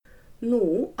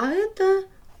Ну, а это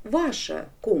ваша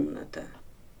комната.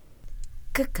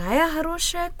 Какая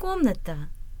хорошая комната.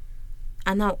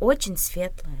 Она очень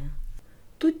светлая.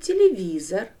 Тут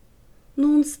телевизор, но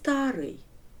он старый.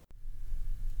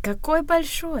 Какой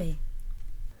большой.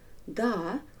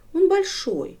 Да, он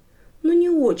большой, но не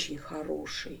очень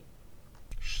хороший.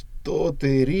 Что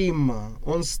ты, Римма?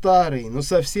 Он старый, но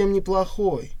совсем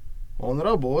неплохой. Он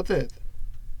работает.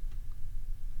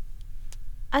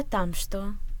 А там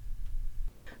что?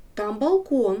 Там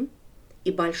балкон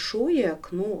и большое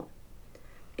окно.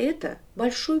 Это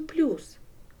большой плюс.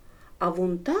 А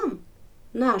вон там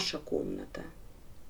наша комната.